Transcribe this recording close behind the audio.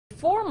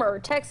former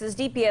Texas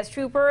DPS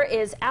trooper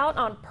is out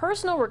on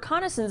personal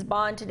reconnaissance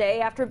bond today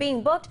after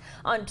being booked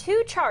on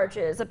 2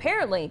 charges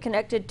apparently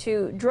connected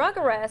to drug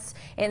arrests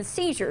and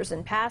seizures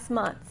in past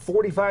months.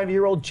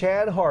 45-year-old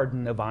Chad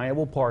Harden of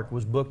Iowa Park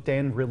was booked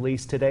and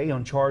released today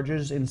on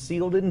charges and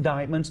sealed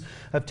indictments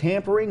of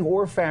tampering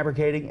or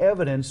fabricating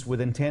evidence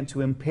with intent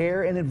to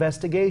impair an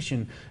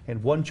investigation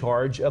and 1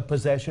 charge of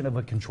possession of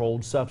a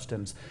controlled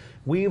substance.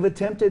 We've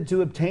attempted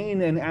to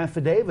obtain an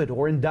affidavit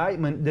or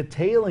indictment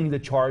detailing the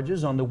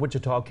charges on the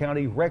Wichita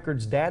County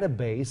Records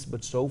database,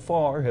 but so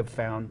far have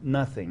found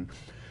nothing.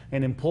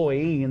 An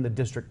employee in the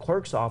district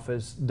clerk's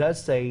office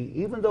does say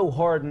even though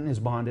Harden is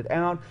bonded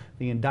out,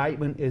 the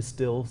indictment is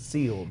still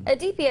sealed. A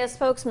DPS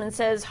spokesman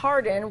says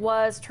Harden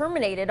was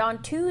terminated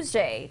on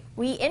Tuesday.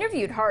 We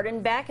interviewed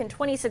Harden back in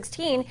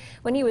 2016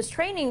 when he was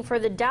training for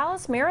the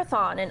Dallas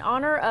Marathon in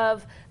honor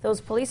of those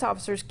police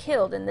officers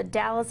killed in the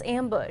Dallas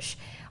ambush.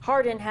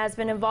 Harden has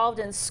been involved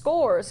in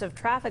scores of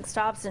traffic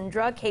stops and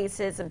drug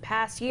cases in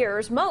past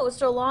years,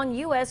 most along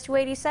US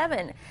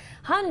 287.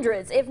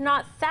 Hundreds, if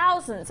not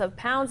thousands, of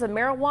pounds of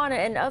marijuana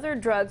and other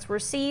drugs were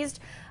seized,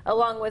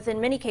 along with,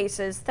 in many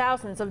cases,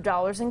 thousands of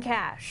dollars in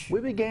cash. We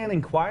began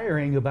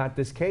inquiring about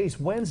this case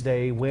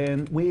Wednesday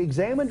when we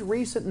examined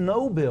recent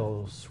no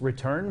bills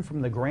returned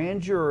from the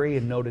grand jury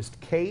and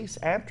noticed case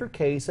after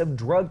case of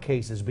drug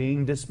cases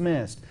being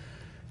dismissed.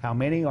 How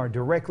many are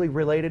directly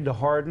related to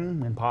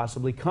Harden and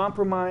possibly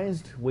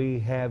compromised, we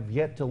have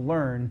yet to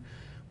learn.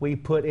 We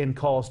put in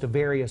calls to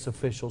various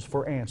officials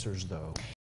for answers, though.